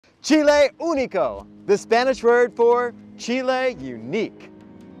Chile único, the Spanish word for Chile unique.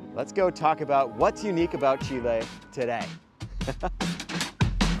 Let's go talk about what's unique about Chile today.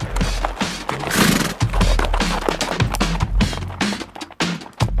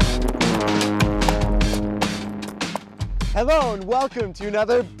 Hello and welcome to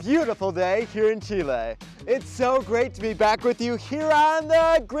another beautiful day here in Chile. It's so great to be back with you here on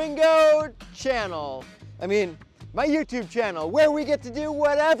the Gringo channel. My YouTube channel, where we get to do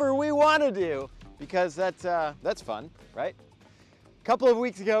whatever we want to do, because that's fun, right? A couple of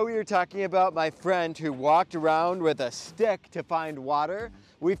weeks ago, we were talking about my friend who walked around with a stick to find water.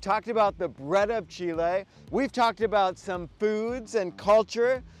 We've talked about the bread of Chile. We've talked about some foods and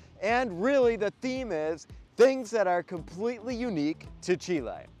culture, and really the theme is things that are completely unique to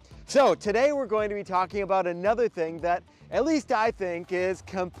Chile. So today we're going to be talking about another thing that at least I think is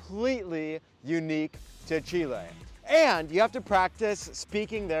completely unique to Chile. And you have to practice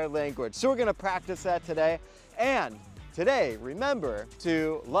speaking their language. So we're going to practice that today. And today, remember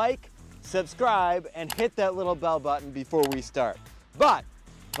to like, subscribe, and hit that little bell button before we start. But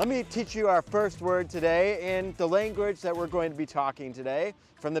let me teach you our first word today in the language that we're going to be talking today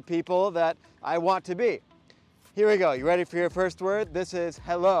from the people that I want to be. Here we go. You ready for your first word? This is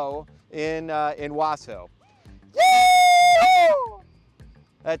hello in HUASO.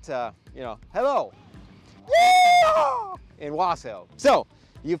 That's, hello in HUASO. So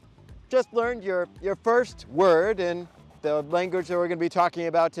you've just learned your first word in the language that we're going to be talking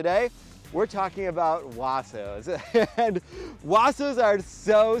about today. We're talking about HUASOs. And HUASOs are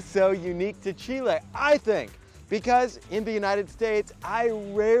so unique to Chile, I think, because in the United States, I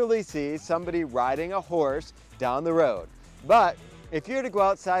rarely see somebody riding a horse down the road. But if you're to go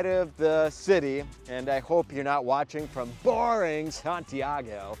outside of the city, and I hope you're not watching from boring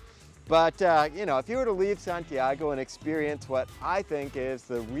Santiago, but if you were to leave Santiago and experience what I think is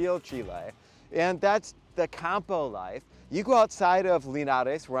the real Chile, and that's the campo life, you go outside of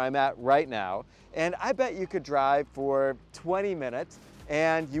Linares, where I'm at right now, and I bet you could drive for 20 minutes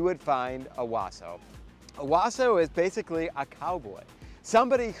and you would find a HUASO. A HUASO is basically a cowboy,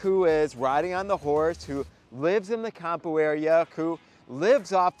 somebody who is riding on the horse, who lives in the campo area, who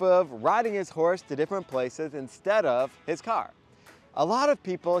lives off of riding his horse to different places instead of his car. A lot of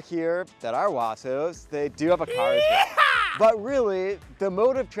people here that are HUASOs, they do have a car as well. But really, the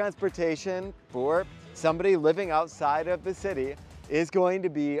mode of transportation for somebody living outside of the city is going to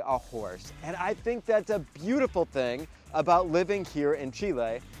be a horse. And I think that's a beautiful thing about living here in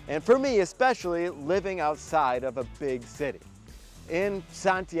Chile, and for me especially, living outside of a big city. In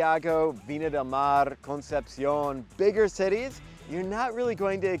Santiago, Viña del Mar, Concepcion, bigger cities, you're not really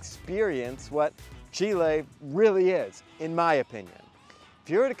going to experience what Chile really is, in my opinion. If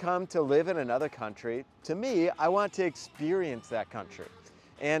you were to come to live in another country, to me, I want to experience that country.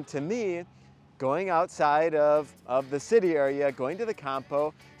 And to me, going outside of the city area, going to the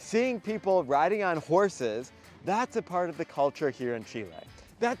campo, seeing people riding on horses, that's a part of the culture here in Chile.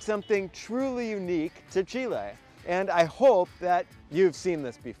 That's something truly unique to Chile. And I hope that you've seen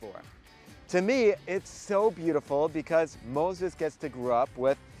this before. To me, it's so beautiful because Moses gets to grow up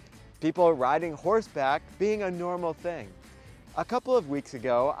with people riding horseback being a normal thing. A couple of weeks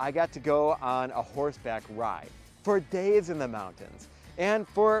ago, I got to go on a horseback ride for days in the mountains. And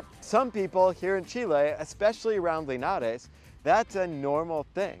for some people here in Chile, especially around Linares, that's a normal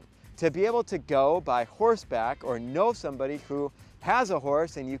thing. To be able to go by horseback or know somebody who has a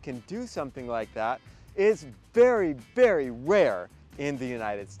horse and you can do something like that is very rare in the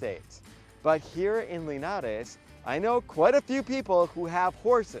United States. But here in Linares, I know quite a few people who have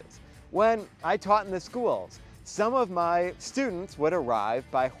horses. When I taught in the schools, some of my students would arrive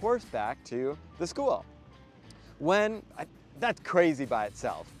by horseback to the school. That's crazy by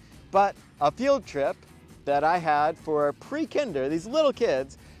itself. But a field trip that I had for pre-kinder, these little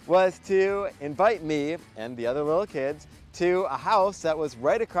kids, was to invite me and the other little kids to a house that was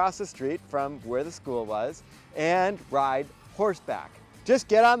right across the street from where the school was and ride horseback. Just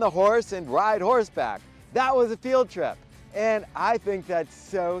get on the horse and ride horseback. That was a field trip. And I think that's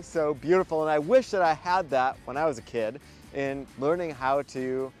so beautiful. And I wish that I had that when I was a kid in learning how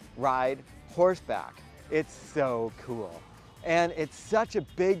to ride horseback. It's so cool. And it's such a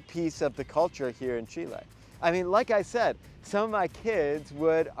big piece of the culture here in Chile. Like I said, some of my kids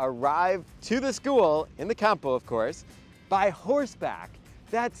would arrive to the school, in the campo of course, by horseback.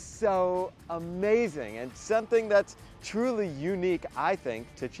 That's so amazing and something that's truly unique, I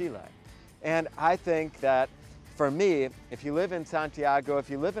think, to Chile. And I think that for me, if you live in Santiago, if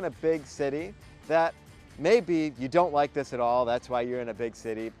you live in a big city, that maybe you don't like this at all, that's why you're in a big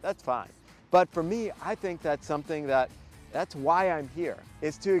city, that's fine. But for me, I think that's something that That's why I'm here,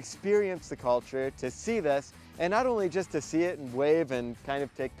 is to experience the culture, to see this, and not only just to see it and wave and kind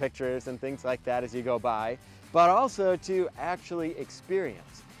of take pictures and things like that as you go by, but also to actually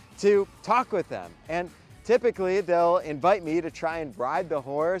experience, to talk with them. And typically they'll invite me to try and ride the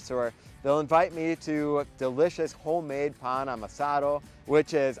horse, or they'll invite me to delicious homemade pan amasado,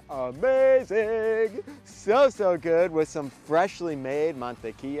 which is amazing. So good, with some freshly made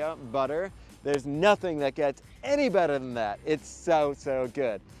mantequilla butter. There's nothing that gets any better than that. It's so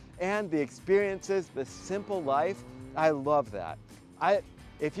good. And the experiences, the simple life, I love that.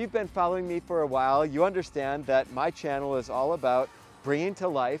 If you've been following me for a while, you understand that my channel is all about bringing to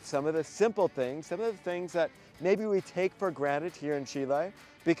life some of the simple things, some of the things that maybe we take for granted here in Chile,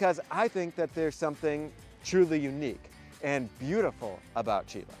 because I think that there's something truly unique and beautiful about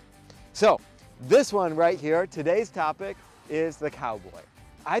Chile. So this one right here, today's topic is the cowboy.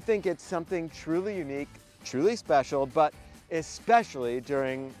 I think it's something truly unique, truly special, but especially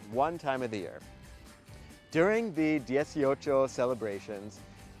during one time of the year. During the 18 celebrations,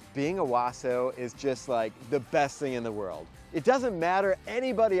 being a HUASO is just like the best thing in the world. It doesn't matter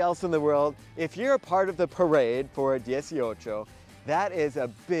anybody else in the world. If you're a part of the parade for 18, that is a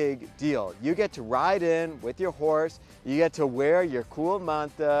big deal. You get to ride in with your horse, you get to wear your cool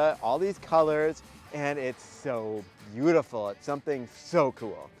manta, all these colors, and it's so beautiful. It's something so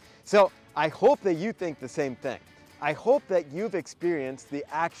cool. So I hope that you think the same thing. I hope that you've experienced the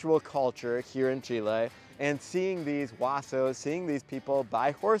actual culture here in Chile and seeing these HUASOs, seeing these people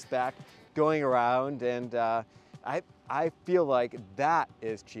by horseback going around, and I feel like that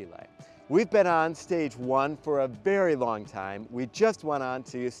is Chile. We've been on stage 1 for a very long time. We just went on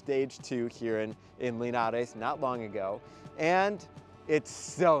to stage 2 here in Linares not long ago, and it's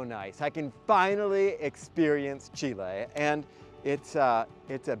so nice. I can finally experience Chile, and it's a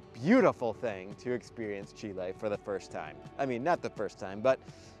beautiful thing to experience Chile for the first time. I mean, not the first time, but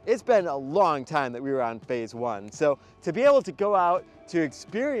it's been a long time that we were on phase 1. So to be able to go out to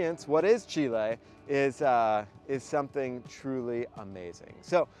experience what is Chile is something truly amazing.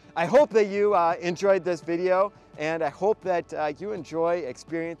 So I hope that you enjoyed this video, and I hope that you enjoy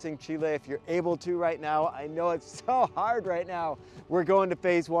experiencing Chile if you're able to right now. I know it's so hard right now. We're going to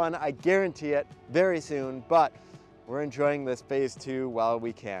phase 1, I guarantee it, very soon, but we're enjoying this phase 2 while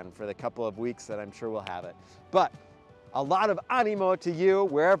we can for the couple of weeks that I'm sure we'll have it. But a lot of animo to you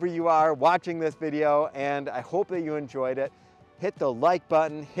wherever you are watching this video, and I hope that you enjoyed it. Hit the like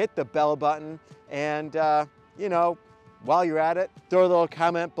button, hit the bell button, and you know, while you're at it, throw a little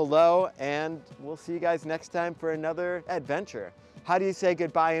comment below, and we'll see you guys next time for another adventure. How do you say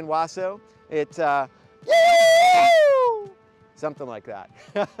goodbye in HUASO? It's Yoo! Something like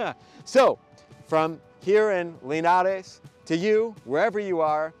that. So from here in Linares to you, wherever you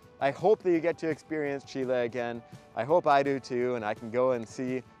are, I hope that you get to experience Chile again. I hope I do too, and I can go and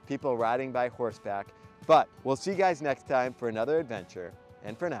see people riding by horseback. But we'll see you guys next time for another adventure.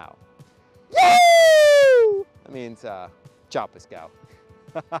 And for now, Yoo! That means ciao pescado.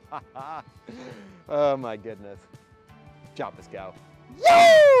 Oh my goodness. Ciao pescado.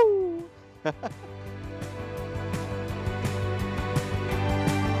 Yoo!